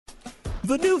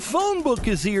The new phone book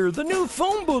is here. The new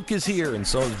phone book is here. And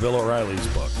so is Bill O'Reilly's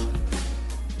book.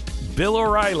 Bill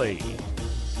O'Reilly.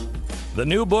 The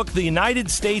new book, The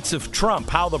United States of Trump,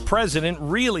 How the President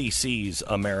Really Sees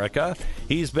America.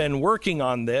 He's been working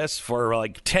on this for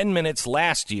like 10 minutes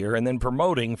last year and then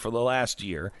promoting for the last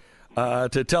year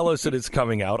to tell us that it's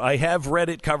coming out. I have read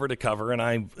it cover to cover, and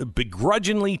I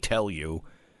begrudgingly tell you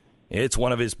it's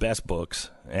one of his best books,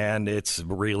 and it's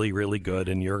really, really good.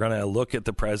 And you're going to look at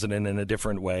the president in a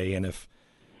different way. And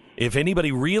if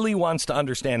anybody really wants to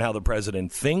understand how the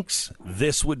president thinks,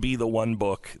 this would be the one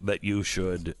book that you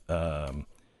should. But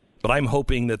I'm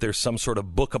hoping that there's some sort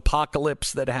of book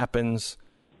apocalypse that happens,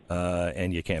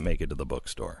 and you can't make it to the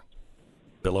bookstore.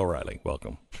 Bill O'Reilly,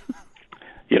 welcome.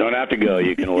 You don't have to go.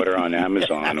 You can order on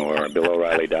Amazon or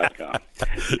BillO'Reilly.com.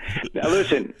 Now,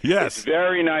 listen, yes. It's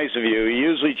very nice of you. We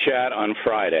usually chat on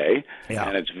Friday,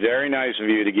 and it's very nice of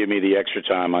you to give me the extra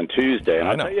time on Tuesday.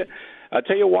 And I'll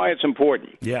tell you why it's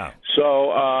important. Yeah.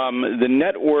 So the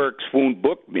networks won't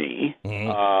book me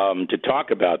to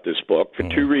talk about this book for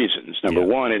two reasons. Number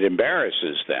one, it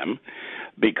embarrasses them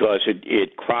because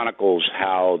it chronicles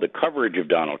how the coverage of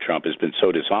Donald Trump has been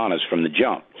so dishonest from the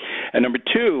jump. And number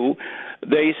two,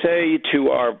 they say to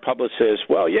our publicists,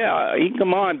 well, yeah, he can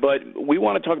come on, but we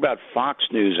want to talk about Fox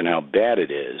News and how bad it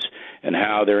is and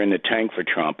how they're in the tank for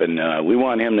Trump, and we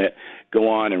want him to go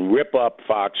on and rip up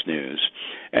Fox News.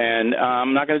 And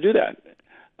I'm not going to do that.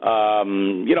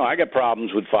 I got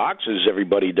problems with Fox, as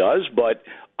everybody does, but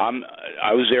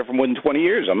I was there for more than 20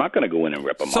 years. I'm not going to go in and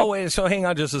rip them up. So hang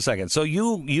on just a second. So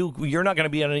you're not going to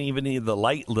be on even any of the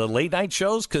late night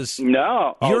shows because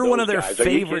you're one of their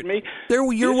favorite.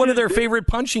 You're one of their favorite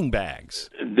punching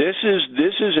bags. This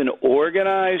is an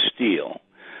organized deal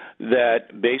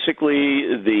that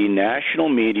basically the national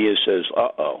media says,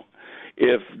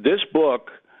 if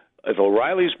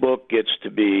O'Reilly's book gets to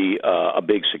be a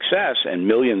big success and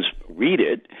millions read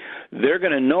it, they're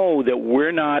going to know that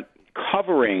we're not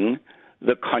covering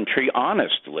the country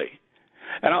honestly.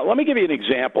 And let me give you an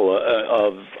example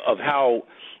of how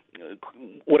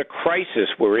what a crisis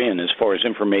we're in as far as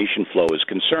information flow is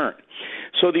concerned.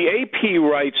 So the AP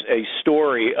writes a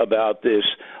story about this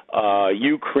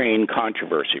Ukraine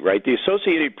controversy, right? The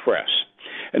Associated Press.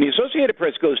 And the Associated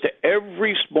Press goes to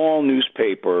every small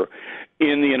newspaper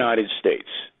in the United States.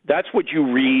 That's what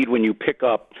you read when you pick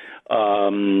up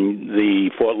the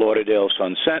Fort Lauderdale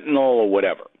Sun-Sentinel or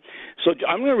whatever. So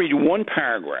I'm going to read you one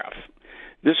paragraph.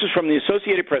 This is from the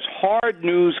Associated Press, hard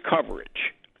news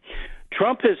coverage.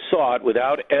 Trump has sought,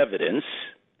 without evidence,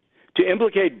 to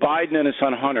implicate Biden and his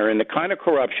son Hunter in the kind of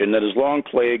corruption that has long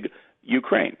plagued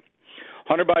Ukraine.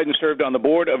 Hunter Biden served on the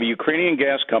board of a Ukrainian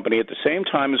gas company at the same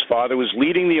time his father was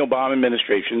leading the Obama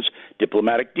administration's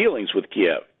diplomatic dealings with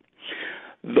Kiev.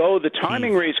 Though the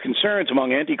timing raised concerns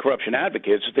among anti-corruption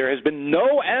advocates, there has been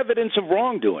no evidence of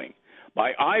wrongdoing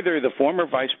by either the former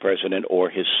vice president or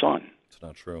his son. It's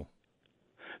not true.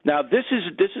 Now, this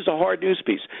is a hard news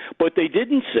piece, but they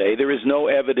didn't say there is no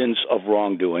evidence of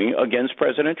wrongdoing against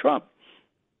President Trump.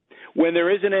 When there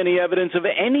isn't any evidence of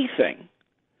anything,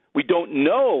 we don't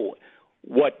know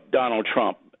what Donald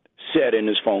Trump said in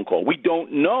his phone call. We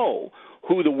don't know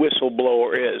who the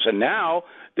whistleblower is. And now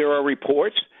there are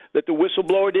reports that the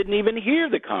whistleblower didn't even hear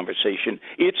the conversation.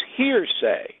 It's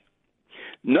hearsay.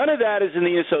 None of that is in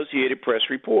the Associated Press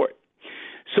report.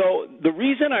 So the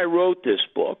reason I wrote this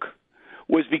book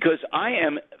was because I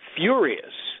am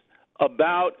furious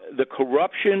about the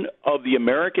corruption of the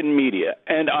American media,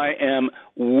 and I am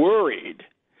worried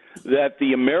that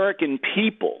the American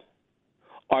people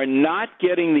are not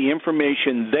getting the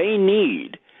information they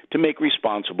need to make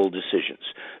responsible decisions.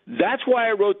 That's why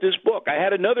I wrote this book. I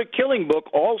had another killing book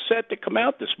all set to come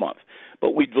out this month,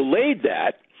 but we delayed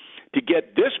that to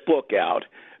get this book out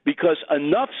because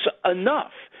enough's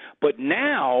enough. But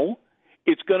now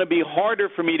it's going to be harder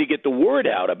for me to get the word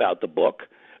out about the book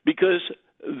because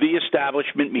the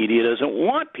establishment media doesn't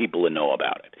want people to know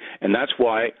about it. And that's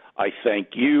why I thank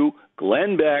you,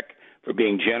 Glenn Beck, for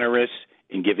being generous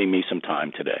in giving me some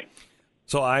time today.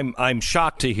 So I'm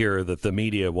shocked to hear that the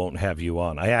media won't have you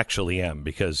on. I actually am,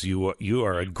 because you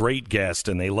are a great guest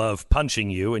and they love punching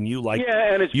you, and you like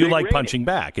punching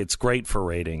back. It's great for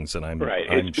ratings, and I'm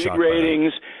it's shocked big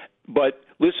ratings. But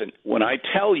listen, when I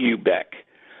tell you, Beck,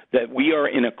 that we are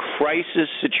in a crisis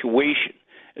situation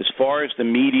as far as the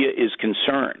media is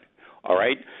concerned, all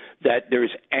right, that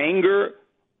there's anger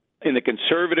in the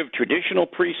conservative traditional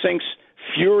precincts,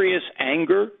 furious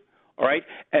anger, all right,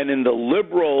 and in the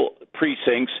liberal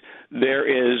precincts, there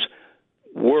is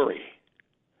worry.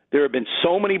 There have been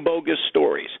so many bogus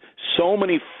stories, so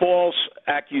many false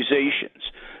accusations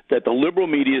that the liberal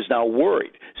media is now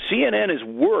worried. CNN is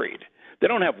worried. They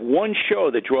don't have one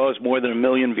show that draws more than 1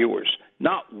 million viewers.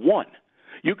 Not one.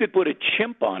 You could put a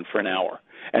chimp on for an hour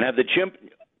and have the chimp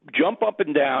jump up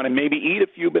and down and maybe eat a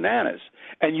few bananas,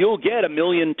 and you'll get 1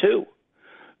 million too.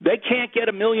 They can't get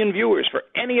 1 million viewers for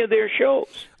any of their shows.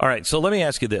 All right, so let me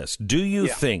ask you this. Do you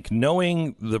think,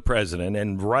 knowing the president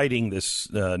and writing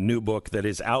this new book that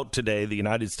is out today, The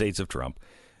United States of Trump,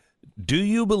 do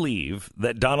you believe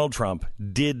that Donald Trump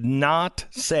did not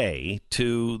say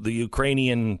to the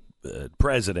Ukrainian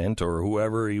president or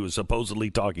whoever he was supposedly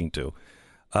talking to,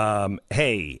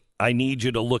 hey, I need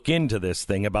you to look into this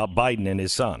thing about Biden and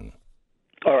his son?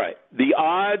 All right. The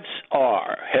odds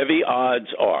are, heavy odds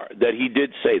are, that he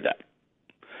did say that.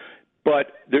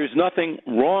 But there's nothing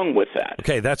wrong with that.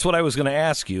 Okay, that's what I was going to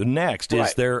ask you next.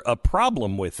 Is there a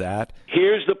problem with that?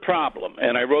 Here's the problem,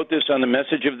 and I wrote this on the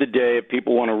message of the day if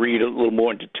people want to read a little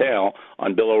more in detail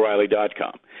on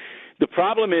BillO'Reilly.com. The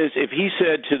problem is if he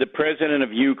said to the president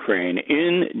of Ukraine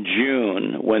in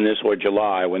June, or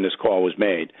July, when this call was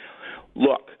made,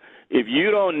 look, if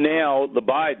you don't nail the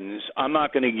Bidens, I'm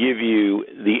not going to give you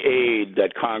the aid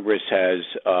that Congress has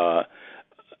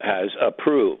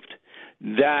approved.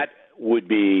 That would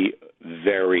be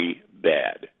very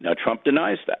bad. Now, Trump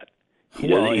denies that. He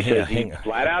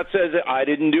flat out says that I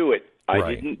didn't do it.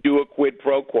 I didn't do a quid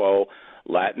pro quo,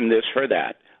 Latin this for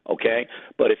that, okay?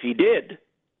 But if he did,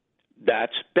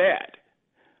 that's bad,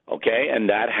 okay? And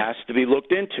that has to be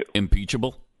looked into.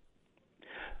 Impeachable?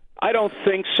 I don't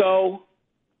think so.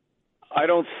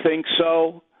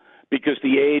 Because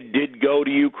the aid did go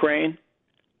to Ukraine.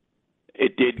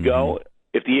 It did go.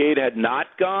 If the aid had not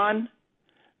gone,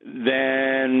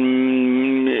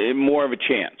 then more of a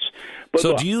chance. But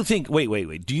so look, do you think,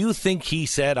 wait, do you think he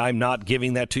said, I'm not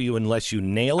giving that to you unless you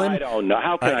nail him? I don't know.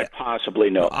 How can I possibly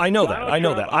know? I know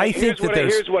that. I think that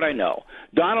Here's what I know.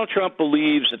 Donald Trump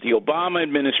believes that the Obama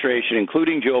administration,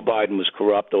 including Joe Biden, was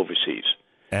corrupt overseas.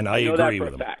 And I agree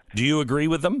with him. Do you agree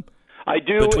with them? I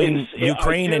do. Between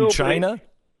Ukraine and China?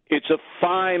 It's a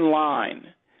fine line,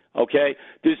 okay?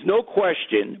 There's no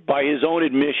question, by his own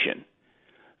admission,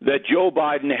 that Joe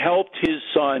Biden helped his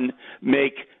son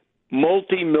make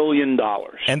multi-million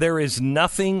dollars. And there is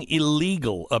nothing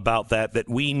illegal about that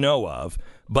we know of,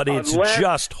 but it's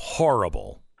just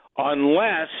horrible.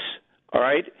 Unless, all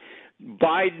right,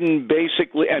 Biden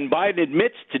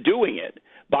admits to doing it.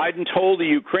 Biden told the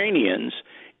Ukrainians,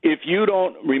 if you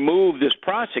don't remove this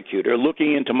prosecutor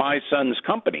looking into my son's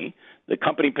company, the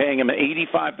company paying him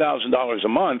 $85,000 a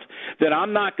month, then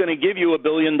I'm not going to give you $1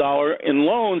 billion in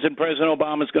loans, and President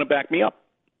Obama is going to back me up.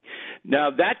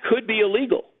 Now, that could be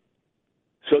illegal.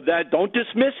 So don't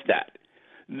dismiss that.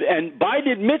 And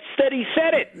Biden admits that he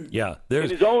said it. Yeah, in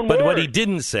his own but words. What he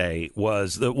didn't say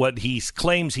was that what he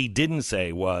claims he didn't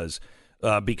say was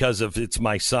because of it's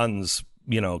my son's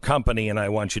company, and I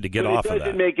want you to get off of that. It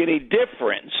doesn't make any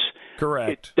difference.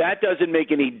 Correct. That doesn't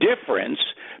make any difference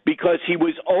because he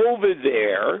was over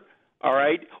there, all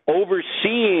right,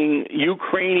 overseeing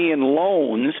Ukrainian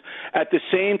loans at the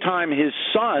same time his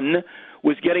son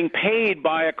was getting paid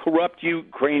by a corrupt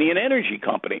Ukrainian energy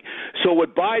company. So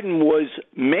what Biden was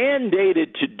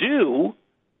mandated to do,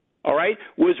 all right,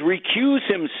 was recuse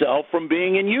himself from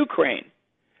being in Ukraine.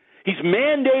 He's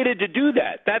mandated to do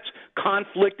that. That's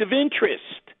conflict of interest.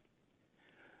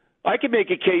 I could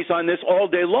make a case on this all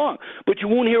day long, but you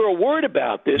won't hear a word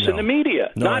about this in the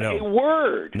media. Not a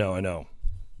word. No, I know.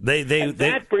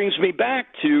 That brings me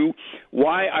back to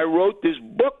why I wrote this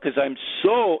book, because I'm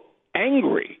so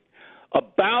angry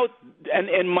about,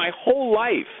 and my whole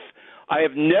life, I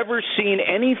have never seen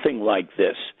anything like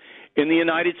this in the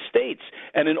United States.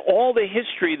 And in all the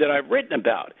history that I've written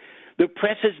about, the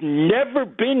press has never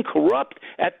been corrupt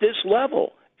at this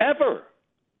level, ever.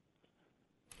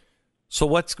 So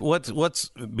what's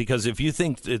because if you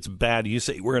think it's bad, you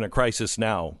say we're in a crisis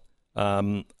now.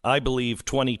 I believe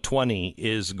 2020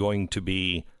 is going to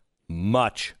be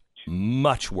much,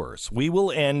 much worse. We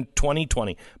will end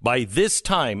 2020. By this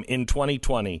time in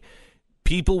 2020,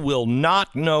 people will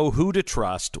not know who to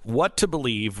trust, what to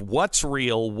believe, what's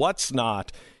real, what's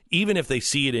not. Even if they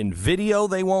see it in video,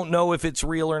 they won't know if it's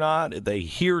real or not. If they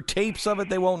hear tapes of it,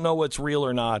 they won't know what's real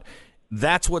or not.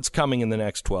 That's what's coming in the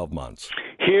next 12 months.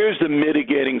 Here's the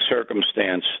mitigating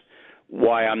circumstance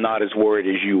why I'm not as worried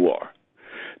as you are.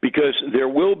 Because there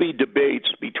will be debates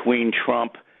between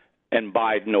Trump and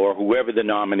Biden or whoever the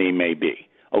nominee may be,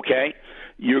 okay?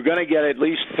 You're going to get at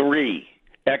least 3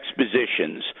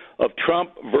 expositions of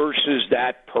Trump versus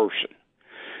that person.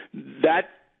 That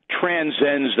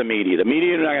transcends the media. The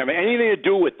media is not going to have anything to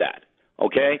do with that,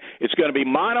 okay? It's going to be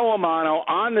mano a mano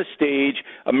on the stage,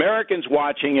 Americans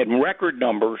watching in record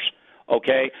numbers,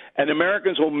 okay? And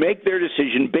Americans will make their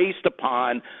decision based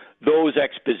upon those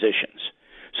expositions.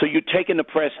 So you're taking the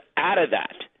press out of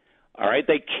that. All right,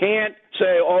 they can't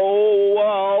say,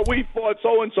 we thought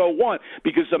so-and-so won,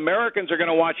 because Americans are going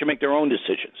to watch and make their own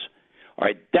decisions. All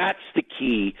right, that's the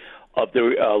key of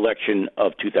the election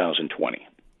of 2020.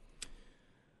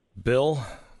 Bill,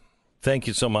 thank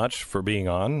you so much for being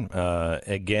on.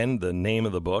 Again, the name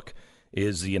of the book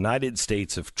is The United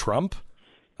States of Trump,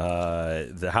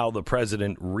 how the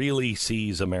president really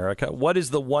sees America. What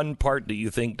is the one part that you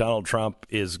think Donald Trump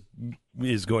is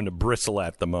going to bristle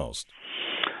at the most?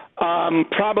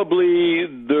 Probably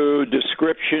the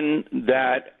description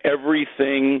that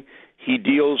everything he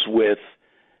deals with,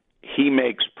 he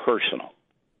makes personal.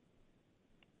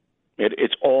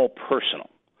 It's all personal.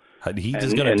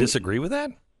 He's going to disagree with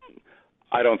that?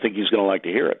 I don't think he's going to like to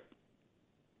hear it.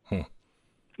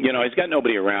 You know, he's got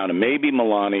nobody around him. Maybe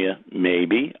Melania,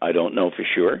 maybe. I don't know for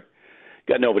sure.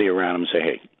 Got nobody around him and say,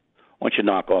 hey, why don't you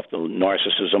knock off the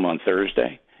narcissism on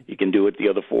Thursday? You can do it the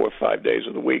other 4 or 5 days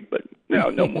of the week, but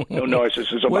no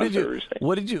narcissism on Thursday.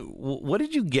 What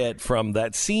did you get from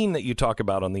that scene that you talk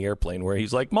about on the airplane where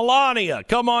he's like, Melania,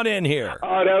 come on in here?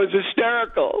 Oh, that was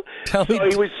hysterical.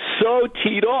 He was so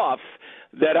teed off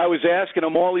that I was asking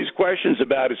him all these questions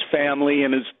about his family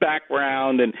and his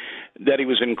background, and that he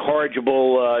was an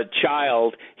incorrigible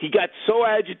child. He got so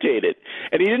agitated,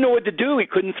 and he didn't know what to do. He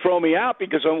couldn't throw me out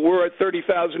because we're at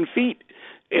 30,000 feet.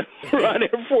 We're on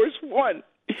Air Force One.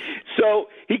 So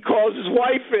he calls his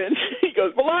wife in. He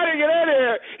goes, Melania, get in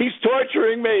here. He's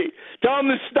torturing me. Tell him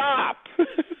to stop.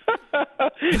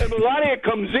 And Melania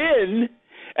comes in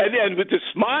and with a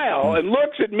smile and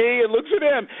looks at me and looks at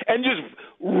him and just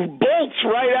bolts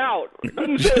right out.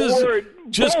 Doesn't say a word.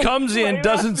 Just comes in,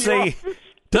 doesn't say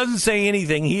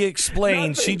anything. He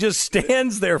explains. Nothing. She just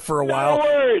stands there for a while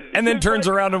and then turns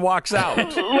around and walks out.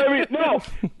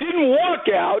 Didn't walk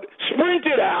out,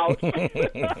 sprinted out.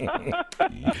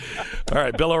 All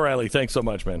right, Bill O'Reilly, thanks so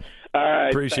much, man. All right.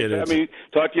 Appreciate it.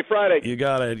 Talk to you Friday. You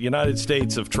got it. United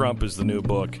States of Trump is the new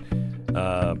book.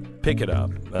 Pick it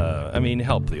up.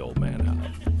 Help the old man out.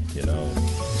 You know,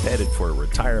 headed for a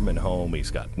retirement home.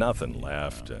 He's got nothing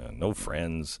left, no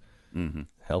friends. Mm-hmm.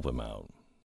 Help him out.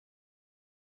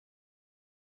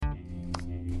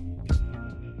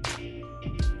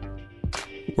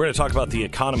 We're going to talk about the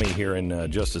economy here in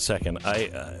just a second.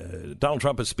 Donald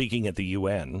Trump is speaking at the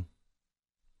UN,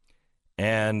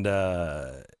 and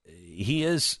he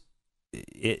is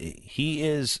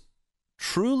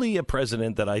truly a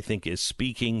president that I think is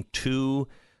speaking to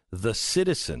the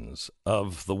citizens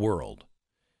of the world.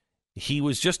 He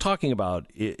was just talking about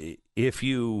if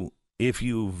you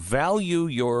value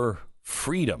your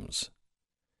freedoms,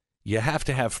 you have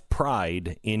to have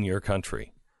pride in your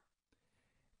country.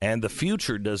 And the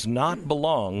future does not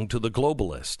belong to the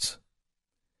globalists.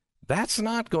 That's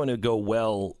not going to go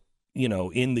well,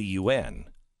 in the UN.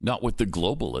 Not with the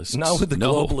globalists. Not with the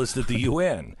globalists at the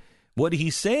UN. What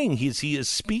he's saying is he is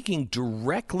speaking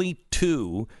directly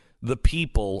to the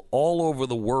people all over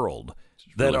the world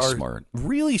that are smart.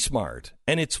 Really smart.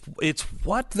 And it's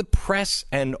what the press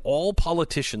and all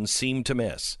politicians seem to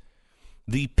miss.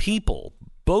 The people,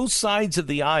 both sides of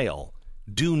the aisle,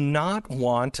 do not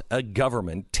want a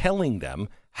government telling them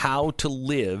how to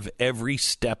live every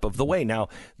step of the way. Now,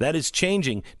 that is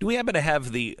changing. Do we happen to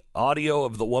have the audio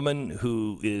of the woman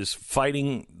who is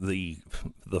fighting the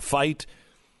fight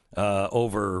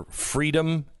over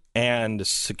freedom and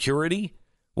security?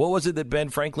 What was it that Ben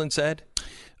Franklin said?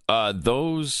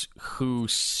 Those who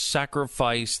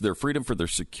sacrifice their freedom for their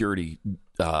security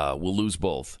will lose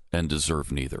both and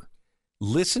deserve neither.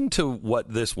 Listen to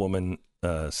what this woman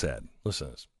said. Listen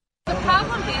to this. The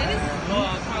problem is,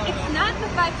 it's not the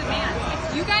 5 demands.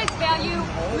 It's you guys value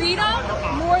freedom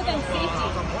more than safety.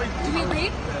 Do we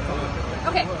agree?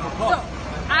 Okay, so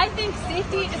I think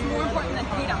safety is more important than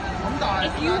freedom.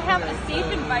 If you have a safe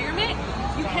environment,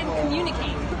 you can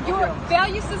communicate. Your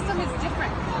value system is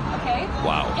different, okay?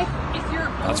 Wow. If you're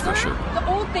older, that's for sure. The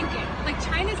old thinking, like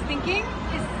China's thinking,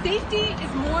 is safety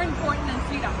is more important than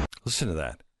freedom. Listen to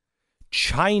that.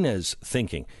 China's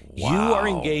thinking. Wow. You are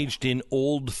engaged in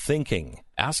old thinking.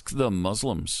 Ask the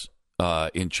Muslims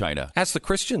in China. Ask the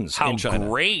Christians in China. How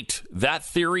great that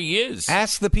theory is.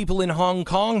 Ask the people in Hong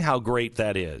Kong how great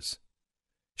that is.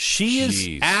 She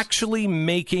is actually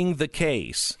making the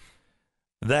case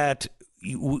that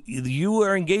you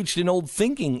are engaged in old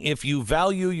thinking if you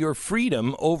value your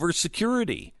freedom over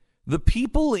security. The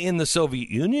people in the Soviet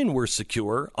Union were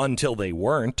secure until they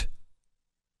weren't.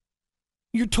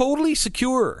 You're totally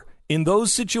secure in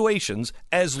those situations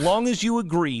as long as you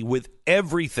agree with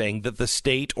everything that the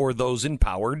state or those in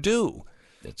power do.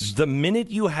 The minute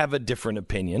you have a different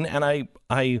opinion, and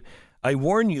I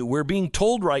warn you, we're being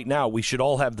told right now we should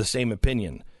all have the same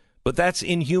opinion, but that's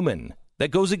inhuman. That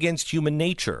goes against human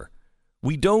nature.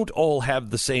 We don't all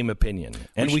have the same opinion,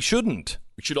 and we shouldn't.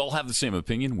 We should all have the same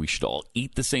opinion. We should all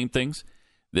eat the same things.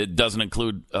 That doesn't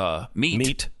include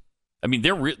meat. I mean,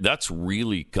 that's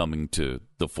really coming to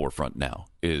the forefront now,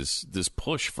 is this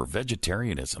push for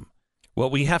vegetarianism.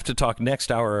 Well, we have to talk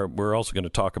next hour. We're also going to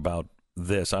talk about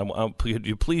this. Could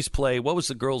you please play, what was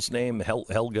the girl's name?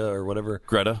 Helga or whatever?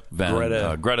 Greta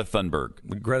Thunberg.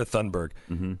 Greta Thunberg.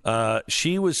 Mm-hmm.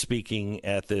 She was speaking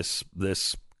at this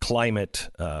climate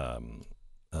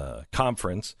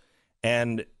conference,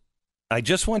 and I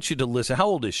just want you to listen. How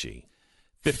old is she?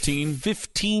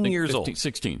 15 years old.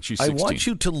 16. She's 16. I want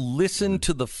you to listen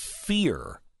to the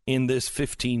fear in this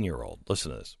 15-year-old.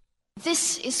 Listen to this.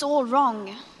 This is all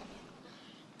wrong.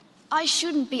 I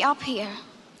shouldn't be up here.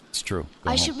 It's true.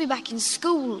 I should be back in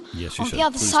school. Yes, you on should. the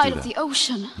other Please side do of that. the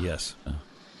ocean. Yes.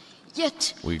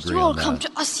 Yet We agree you all on that. come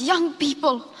to us young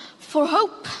people for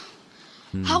hope.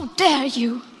 How dare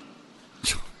you?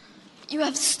 You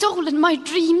have stolen my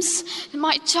dreams and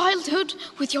my childhood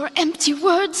with your empty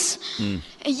words. And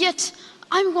yet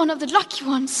I'm one of the lucky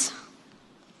ones.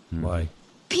 Why?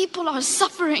 People are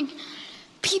suffering.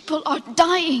 People are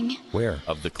dying. Where?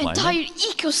 Of the climate? Entire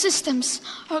ecosystems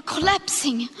are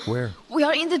collapsing. Where? We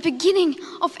are in the beginning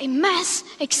of a mass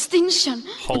extinction.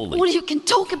 Holy. And all you can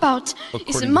talk about is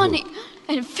According to money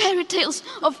who? and fairy tales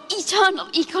of eternal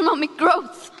economic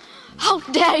growth. How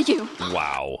dare you?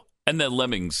 Wow. And the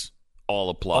lemmings all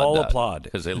applaud All that, applaud.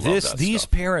 because they love that These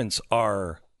stuff. parents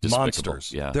are Despicable,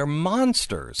 monsters. yeah. They're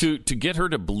monsters. To get her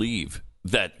to believe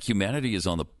that humanity is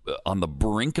on the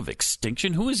brink of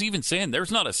extinction. Who is even saying?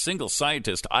 There's not a single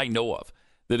scientist I know of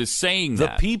that is saying The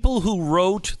that. people who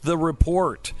wrote the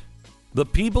report,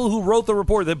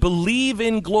 that believe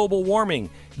in global warming,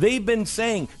 they've been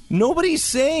saying, nobody's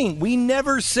saying, we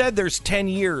never said there's 10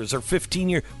 years or 15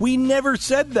 years. We never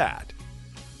said that.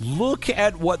 Look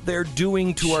at what they're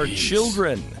doing to our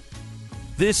children.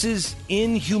 This is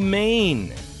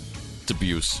inhumane. It's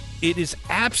abuse. It is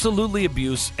absolutely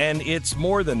abuse, and it's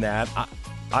more than that.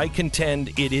 I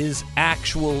contend it is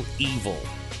actual evil.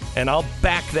 And I'll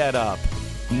back that up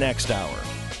next hour.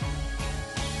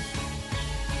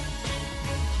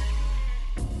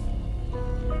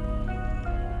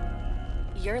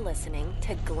 You're listening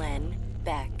to Glenn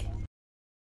Beck.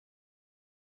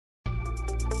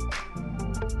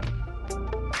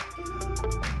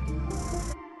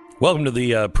 Welcome to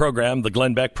the program, the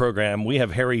Glenn Beck program. We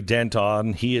have Harry Dent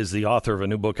on. He is the author of a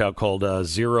new book out called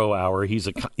 0 Hour. He's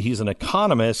an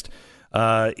economist.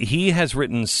 He has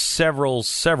written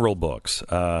several books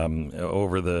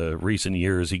over the recent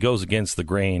years. He goes against the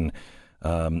grain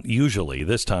usually.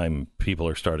 This time, people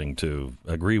are starting to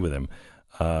agree with him.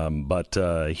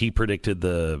 But he predicted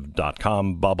the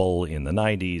dot-com bubble in the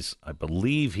 90s. I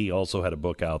believe he also had a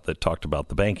book out that talked about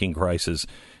the banking crisis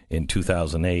in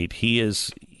 2008. He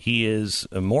is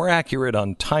more accurate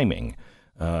on timing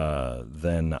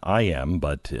than I am,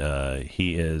 but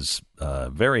he is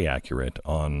very accurate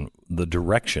on the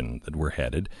direction that we're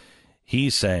headed.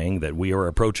 He's saying that we are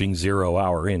approaching 0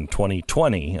 hour in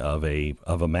 2020 of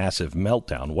a massive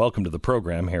meltdown. Welcome to the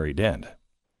program, Harry Dent.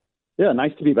 Yeah,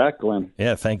 nice to be back, Glenn.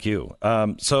 Yeah, thank you.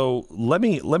 So let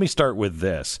me start with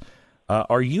this.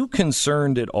 Are you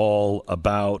concerned at all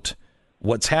about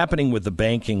what's happening with the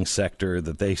banking sector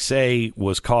that they say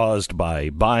was caused by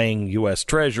buying U.S.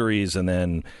 Treasuries, and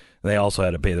then they also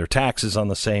had to pay their taxes on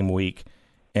the same week?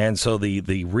 And so the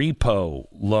repo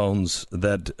loans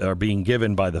that are being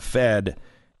given by the Fed,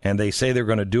 and they say they're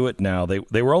going to do it now.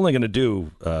 They were only going to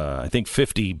do, I think,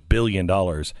 $50 billion.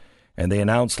 And they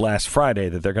announced last Friday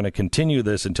that they're going to continue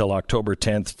this until October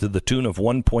 10th to the tune of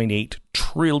 $1.8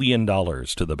 trillion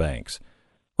to the banks.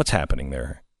 What's happening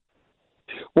there?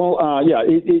 Well,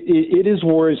 it is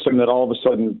worrisome that all of a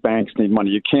sudden banks need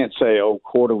money. You can't say,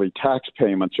 quarterly tax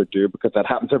payments are due, because that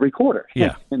happens every quarter.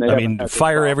 Yeah. And I mean,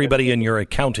 fire everybody in your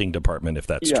accounting department if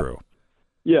that's true.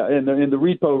 Yeah, and the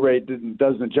repo rate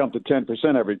doesn't jump to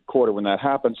 10% every quarter when that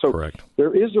happens. So Correct.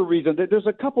 There is a reason. There's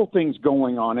a couple things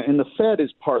going on, and the Fed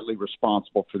is partly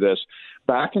responsible for this.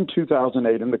 Back in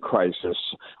 2008 in the crisis,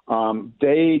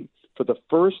 they, for the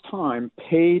first time,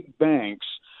 paid banks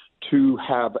to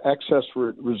have excess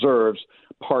reserves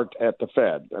parked at the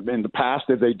Fed. I mean, in the past,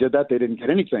 if they did that, they didn't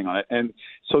get anything on it. And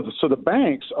so the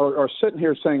banks are sitting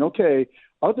here saying, okay,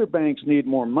 other banks need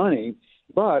more money,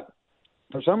 but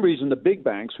for some reason, the big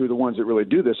banks, who are the ones that really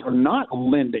do this, are not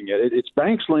lending it. It's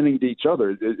banks lending to each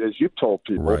other, as you've told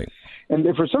people. Right. And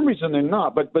for some reason, they're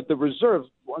not. But the reserve,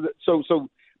 so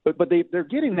but they're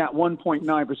getting that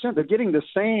 1.9%. They're getting the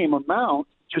same amount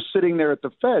just sitting there at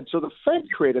the Fed. So the Fed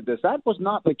created this. That was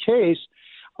not the case.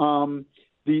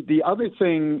 The other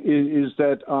thing is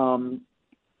that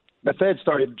the Fed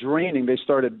started draining. They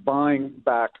started buying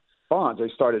back bonds. They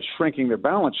started shrinking their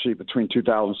balance sheet between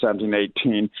 2017 and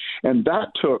 18, and that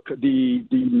took the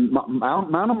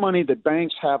amount of money that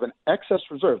banks have in excess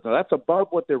reserves. Now, that's above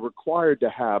what they're required to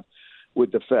have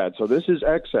with the Fed. So this is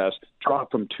excess,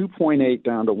 dropped from 2.8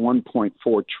 down to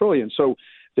 1.4 trillion. So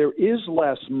there is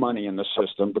less money in the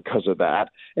system because of that.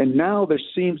 And now there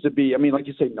seems to be, I mean, like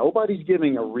you say, nobody's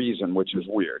giving a reason, which is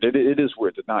weird. It is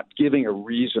weird that not giving a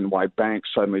reason why banks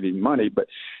suddenly need money. But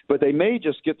they may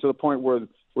just get to the point where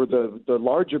the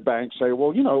larger banks say,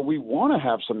 well, you know, we want to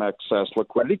have some excess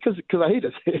liquidity because I hate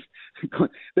to say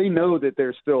it, they know that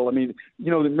they're still, I mean,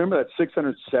 you know, remember that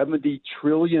 $670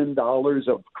 trillion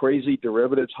of crazy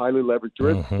derivatives, highly leveraged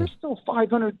derivatives? Mm-hmm. There's still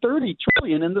 $530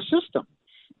 trillion in the system.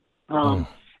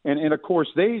 And of course,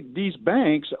 these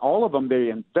banks, all of them, they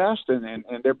invest and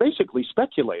they're basically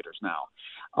speculators now.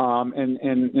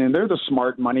 And they're the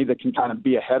smart money that can kind of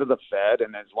be ahead of the Fed.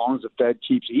 And as long as the Fed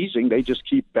keeps easing, they just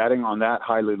keep betting on that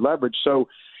highly leveraged. So,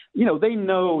 you know, they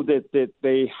know that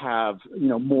they have, you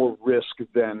know, more risk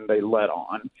than they let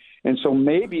on. And so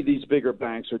maybe these bigger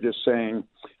banks are just saying,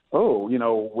 oh, you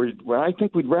know, I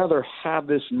think we'd rather have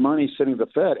this money sitting at the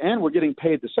Fed, and we're getting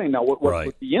paid the same. Now, what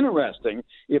would be interesting,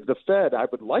 if the Fed, I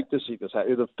would like to see this,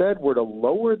 if the Fed were to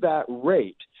lower that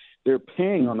rate they're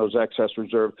paying on those excess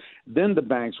reserves, then the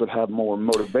banks would have more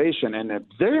motivation. And if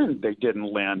then they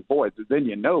didn't lend, boy, then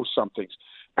you know something's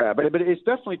bad. But it's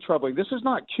definitely troubling. This is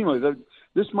not cumulative.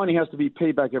 This money has to be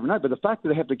paid back every night. But the fact that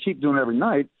they have to keep doing it every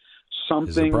night, something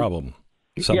is a problem.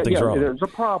 Something's wrong. There's a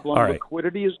problem. All right.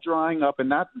 Liquidity is drying up,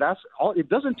 and that's all. It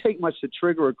doesn't take much to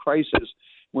trigger a crisis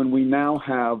when we now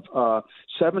have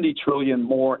 $70 trillion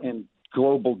more in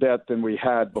global debt than we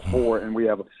had before, and we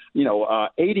have, you know,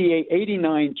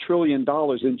 $89 trillion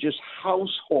in just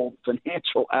household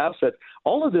financial assets.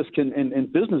 All of this can,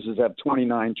 and businesses have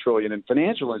 $29 trillion, and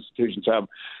financial institutions have,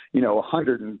 you know,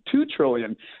 $102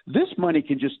 trillion. This money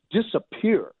can just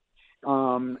disappear.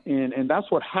 And that's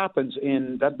what happens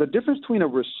in that. The difference between a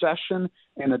recession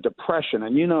and a depression,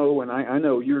 and you know, and I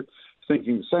know you're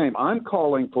thinking the same. I'm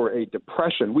calling for a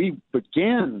depression. We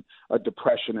began a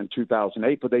depression in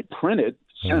 2008, but they printed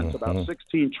since about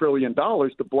 $16 trillion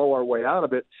to blow our way out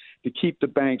of it, to keep the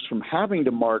banks from having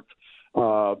to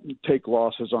take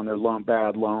losses on their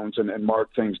bad loans and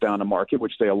mark things down to market,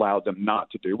 which they allowed them not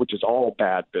to do, which is all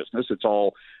bad business. It's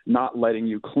all not letting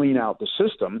you clean out the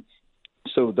system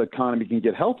so the economy can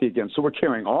get healthy again. So we're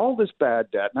carrying all this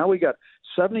bad debt. Now we got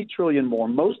 $70 trillion more.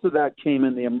 Most of that came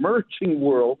in the emerging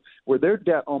world, where their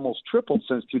debt almost tripled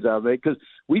since 2008, because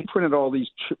we printed all these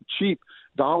cheap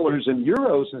dollars and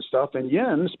euros and stuff, and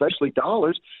yen, especially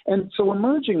dollars. And so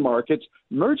emerging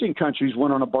countries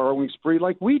went on a borrowing spree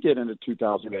like we did in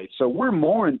 2008. So we're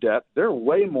more in debt. They're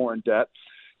way more in debt.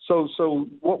 So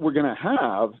what we're going to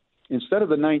have, instead of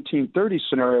the 1930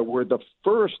 scenario where the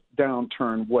first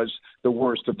downturn was the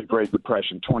worst of the Great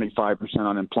Depression, 25%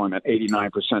 unemployment, 89%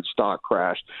 stock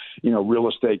crash, you know, real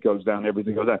estate goes down,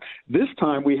 everything goes down. This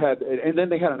time we had, and then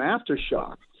they had an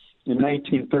aftershock in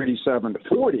 1937 to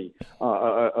 40,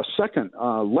 a second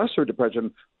lesser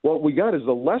depression. What we got is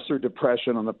the lesser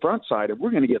depression on the front side, and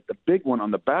we're going to get the big one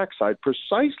on the back side,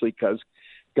 precisely because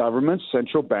governments,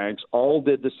 central banks, all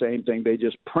did the same thing. They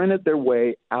just printed their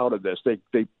way out of this. They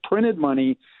printed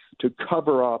money to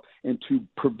cover up and to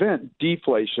prevent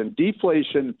deflation.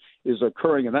 Deflation is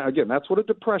occurring, and that's what a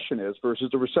depression is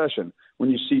versus a recession. When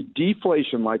you see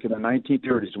deflation like in the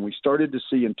 1930s, and we started to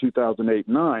see in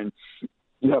 2008-9,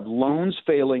 you have loans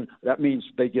failing. That means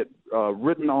they get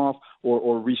written off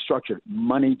or restructured.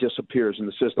 Money disappears in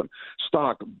the system.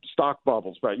 Stock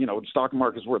bubbles, right? You know, the stock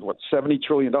market's worth, $70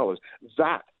 trillion.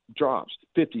 That drops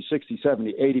 50, 60,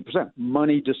 70, 80%.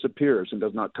 Money disappears and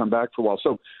does not come back for a while.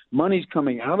 So money's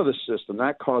coming out of the system.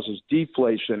 That causes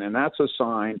deflation, and that's a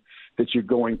sign that you're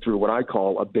going through what I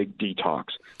call a big detox,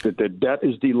 that the debt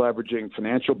is deleveraging,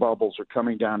 financial bubbles are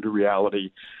coming down to reality.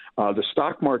 The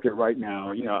stock market right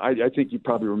now, you know, I think you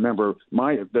probably remember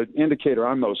the indicator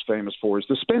I'm most famous for is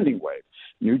the spending wave.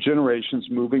 New generations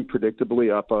moving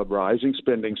predictably up a rising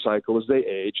spending cycle as they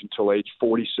age until age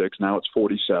 46. Now it's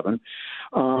 47.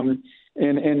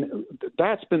 And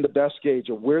that's been the best gauge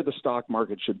of where the stock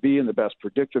market should be and the best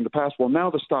predictor in the past. Well,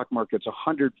 now the stock market's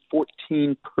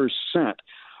 114%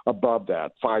 above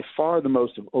that, by far the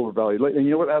most overvalued. And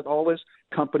you know what? All this,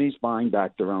 companies buying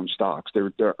back their own stocks.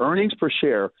 Their earnings per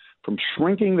share from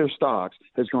shrinking their stocks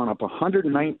has gone up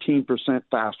 119%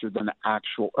 faster than the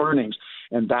actual earnings,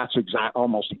 and that's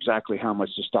almost exactly how much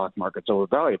the stock market's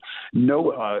overvalued.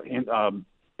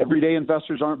 Everyday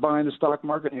investors aren't buying the stock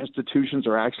market. Institutions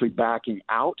are actually backing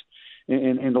out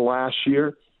in the last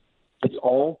year. It's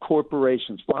all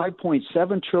corporations.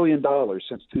 $5.7 trillion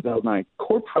since 2009.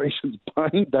 Corporations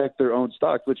buying back their own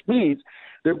stocks, which means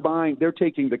they're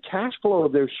taking the cash flow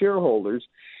of their shareholders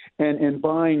and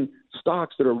buying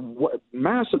stocks that are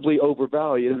massively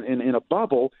overvalued in a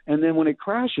bubble. And then when it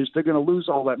crashes, they're going to lose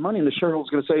all that money. And the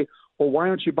shareholder's going to say, well, why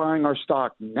aren't you buying our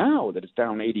stock now that it's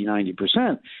down 80,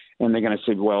 90%? And they're going to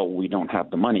say, well, we don't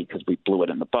have the money because we blew it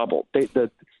in the bubble.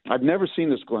 I've never seen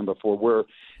this, Glenn, before, where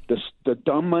the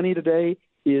dumb money today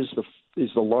is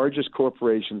the largest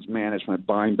corporations' management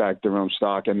buying back their own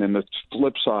stock. And then the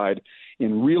flip side,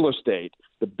 in real estate,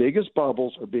 the biggest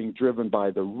bubbles are being driven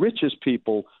by the richest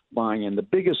people buying in the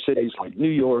biggest cities like New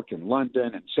York and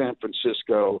London and San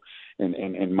Francisco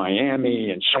and Miami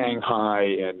and Shanghai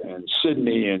and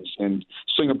Sydney and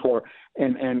Singapore.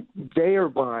 And they are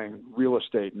buying real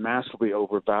estate massively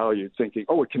overvalued, thinking,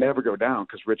 oh, it can never go down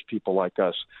because rich people like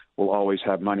us will always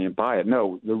have money and buy it.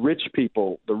 No, the rich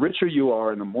people, the richer you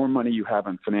are and the more money you have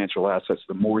in financial assets,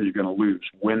 the more you're going to lose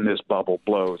when this bubble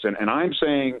blows. And I'm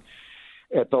saying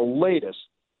at the latest,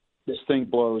 this thing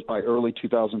blows by early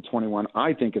 2021.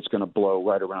 I think it's going to blow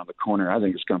right around the corner. I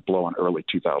think it's going to blow in early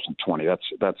 2020.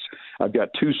 That's. I've got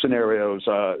two scenarios.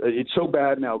 It's so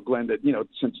bad now, Glenn, that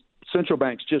since central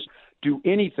banks just do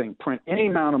anything, print any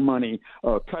amount of money,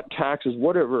 cut taxes,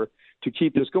 whatever, to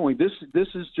keep this going. This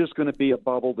is just going to be a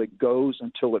bubble that goes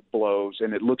until it blows.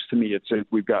 And it looks to me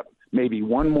we've got maybe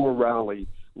one more rally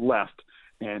left.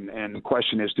 And the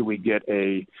question is, do we get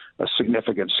a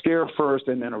significant scare first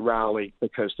and then a rally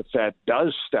because the Fed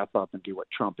does step up and do what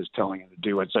Trump is telling him to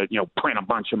do and say, print a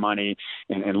bunch of money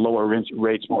and lower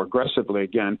rates more aggressively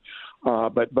again.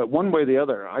 But one way or the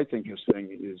other, I think this thing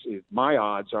is my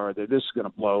odds are that this is going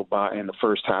to blow by in the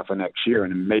first half of next year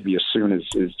and maybe as soon as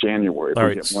January. If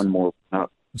we get one more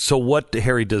out. So what,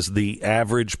 Harry, does the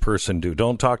average person do?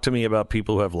 Don't talk to me about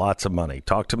people who have lots of money.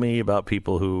 Talk to me about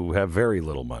people who have very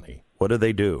little money. What do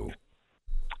they do?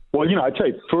 Well, I tell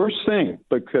you, first thing,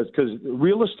 because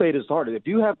real estate is hard. If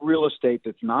you have real estate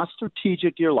that's not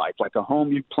strategic to your life, like a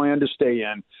home you plan to stay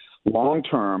in long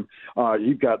term,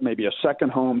 you've got maybe a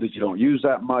second home that you don't use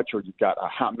that much, or you've got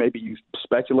maybe you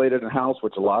speculated in a house,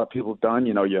 which a lot of people have done.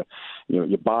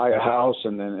 You buy a house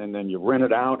and then you rent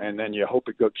it out, and then you hope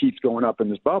it keeps going up in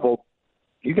this bubble.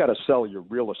 You got to sell your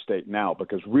real estate now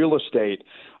because real estate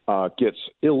gets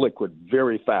illiquid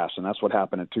very fast, and that's what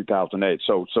happened in 2008.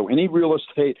 So any real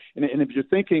estate, and if you're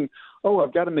thinking, oh,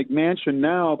 I've got a McMansion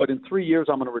now, but in 3 years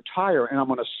I'm going to retire and I'm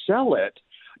going to sell it.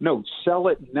 No, sell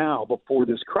it now before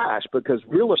this crash, because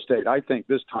real estate, I think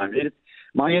this time,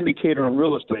 my indicator on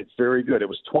real estate is very good. It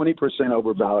was 20%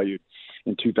 overvalued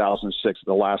in 2006,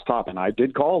 the last top, and I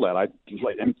did call that.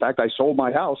 In fact, I sold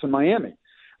my house in Miami.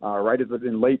 Right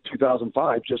in late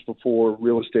 2005, just before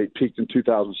real estate peaked in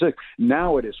 2006.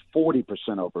 Now it is 40%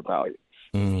 overvalued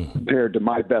compared to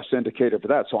my best indicator for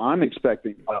that. So I'm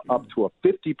expecting up to a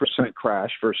 50% crash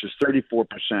versus 34%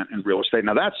 in real estate.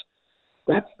 Now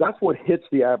that's what hits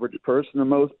the average person the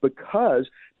most, because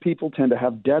people tend to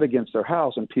have debt against their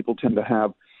house, and people tend to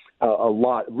have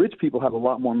rich people have a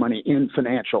lot more money in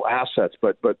financial assets,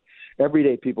 but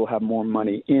everyday people have more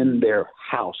money in their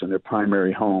house, in their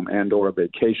primary home and or a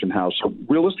vacation house. So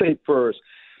real estate first.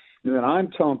 And then I'm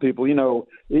telling people,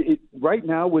 right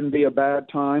now wouldn't be a bad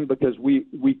time, because we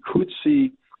could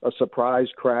see a surprise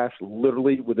crash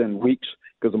literally within weeks,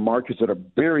 because the market's at a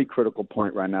very critical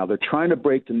point right now. They're trying to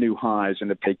break the new highs,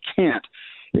 and if they can't,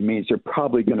 it means they're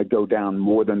probably going to go down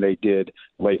more than they did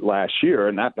late last year,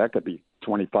 and that could be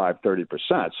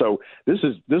 25-30%. So this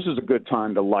is a good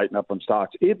time to lighten up on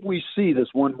stocks. If we see this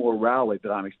one more rally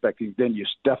that I'm expecting, then you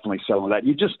definitely sell that.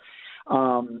 You just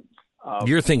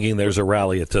you're thinking there's a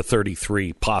rally at the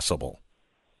 33 possible.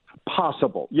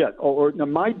 Possible, yeah.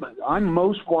 I'm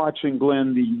most watching,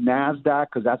 Glenn, the NASDAQ,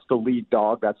 because that's the lead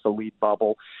dog. That's the lead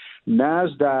bubble.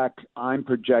 NASDAQ, I'm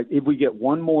projecting, if we get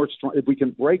one more, if we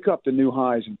can break up the new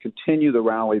highs and continue the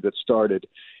rally that started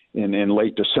in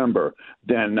late December,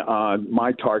 then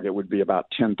my target would be about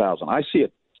 10,000. I see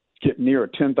it get near a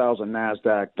 10,000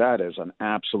 NASDAQ, that is an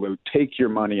absolute take your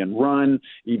money and run,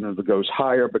 even if it goes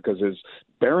higher, because as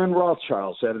Baron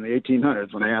Rothschild said in the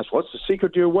 1800s, when they asked, what's the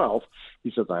secret to your wealth?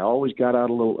 He says, I always got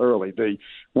out a little early.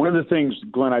 One of the things,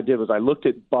 Glenn, I did was I looked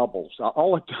at bubbles.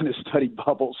 All I've done is study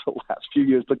bubbles the last few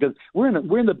years, because we're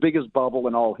in the biggest bubble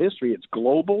in all history. It's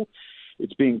global.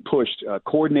 It's being pushed,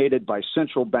 coordinated by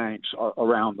central banks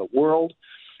around the world.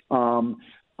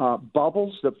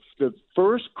 Bubbles, the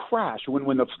first crash,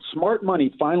 when the smart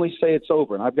money finally say it's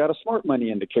over, and I've got a smart money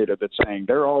indicator that's saying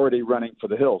they're already running for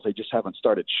the hills. They just haven't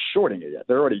started shorting it yet.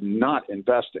 They're already not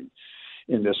investing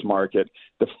in this market.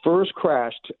 The first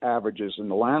crash averages in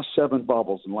the last 7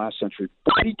 bubbles in the last century,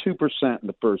 42% in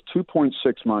the first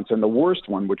 2.6 months, and the worst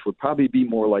one, which would probably be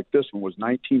more like this one, was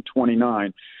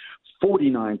 1929,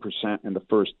 49% in the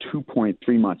first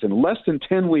 2.3 months. In less than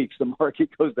 10 weeks, the market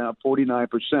goes down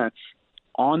 49%.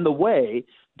 On the way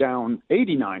down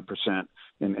 89%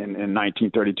 in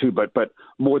 1932, but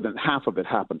more than half of it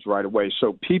happens right away.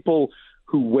 So people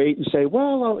who wait and say,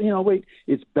 well, wait,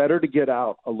 it's better to get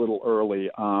out a little early.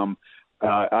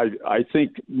 I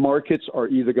think markets are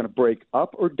either going to break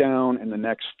up or down in the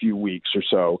next few weeks or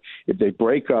so. If they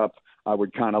break up, I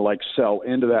would kind of like sell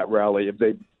into that rally. If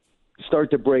they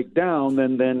start to break down,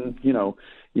 then you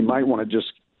might want to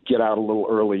just get out a little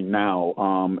early now,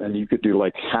 and you could do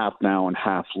like half now and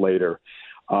half later.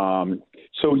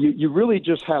 So you really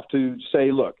just have to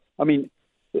say, look, I mean,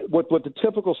 what the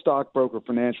typical stockbroker,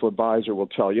 financial advisor will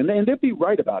tell you, and they'll be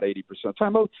right about 80% of the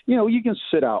time. You can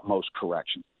sit out most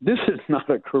corrections. This is not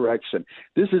a correction.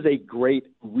 This is a great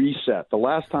reset. The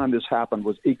last time this happened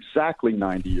was exactly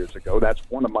 90 years ago. That's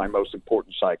one of my most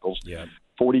important cycles. Yeah.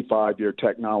 45-year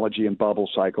technology and bubble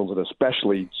cycles, and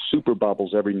especially super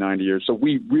bubbles every 90 years. So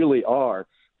we really are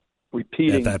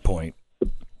repeating at that point.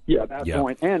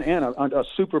 Point. And a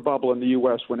super bubble in the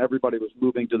U.S. when everybody was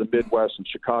moving to the Midwest and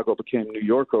Chicago became New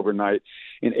York overnight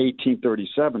in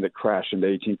 1837 that crashed into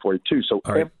 1842. So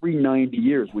every 90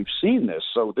 years we've seen this.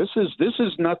 So this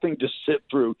is nothing to sit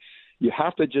through. You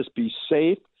have to just be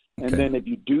safe. And then if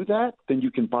you do that, then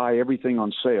you can buy everything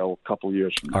on sale a couple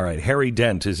years from now. All right. Harry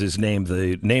Dent is his name.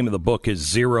 The name of the book is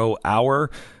 0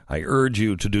 Hour. I urge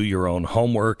you to do your own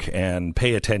homework and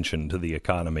pay attention to the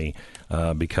economy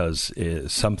because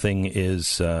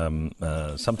something's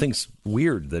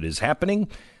weird that is happening,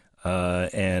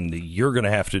 and you're going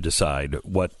to have to decide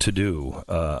what to do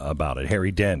about it.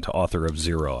 Harry Dent, author of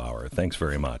 0 Hour. Thanks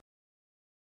very much.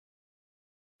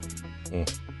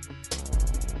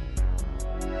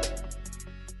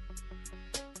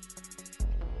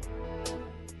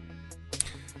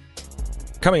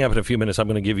 Coming up in a few minutes, I'm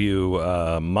going to give you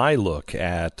my look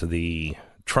at the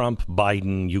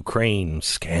Trump-Biden-Ukraine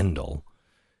scandal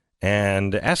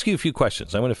and ask you a few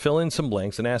questions. I'm going to fill in some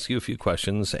blanks and ask you a few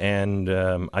questions, and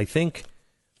I think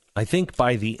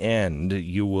by the end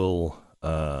you will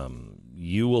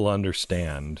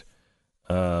understand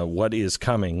what is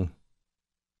coming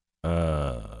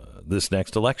this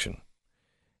next election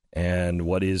and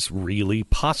what is really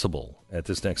possible at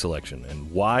this next election,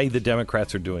 and why the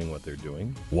Democrats are doing what they're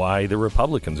doing, why the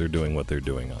Republicans are doing what they're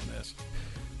doing on this.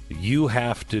 You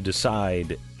have to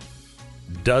decide,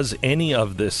 does any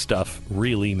of this stuff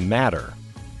really matter?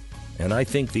 And I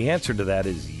think the answer to that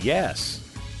is yes.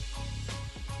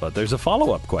 But there's a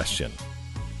follow-up question.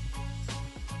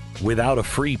 Without a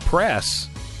free press,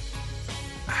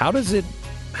 how does it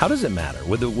matter?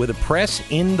 With the press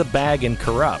in the bag and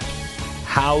corrupt,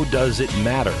 how does it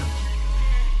matter?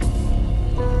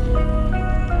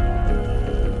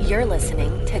 You're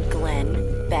listening to Glenn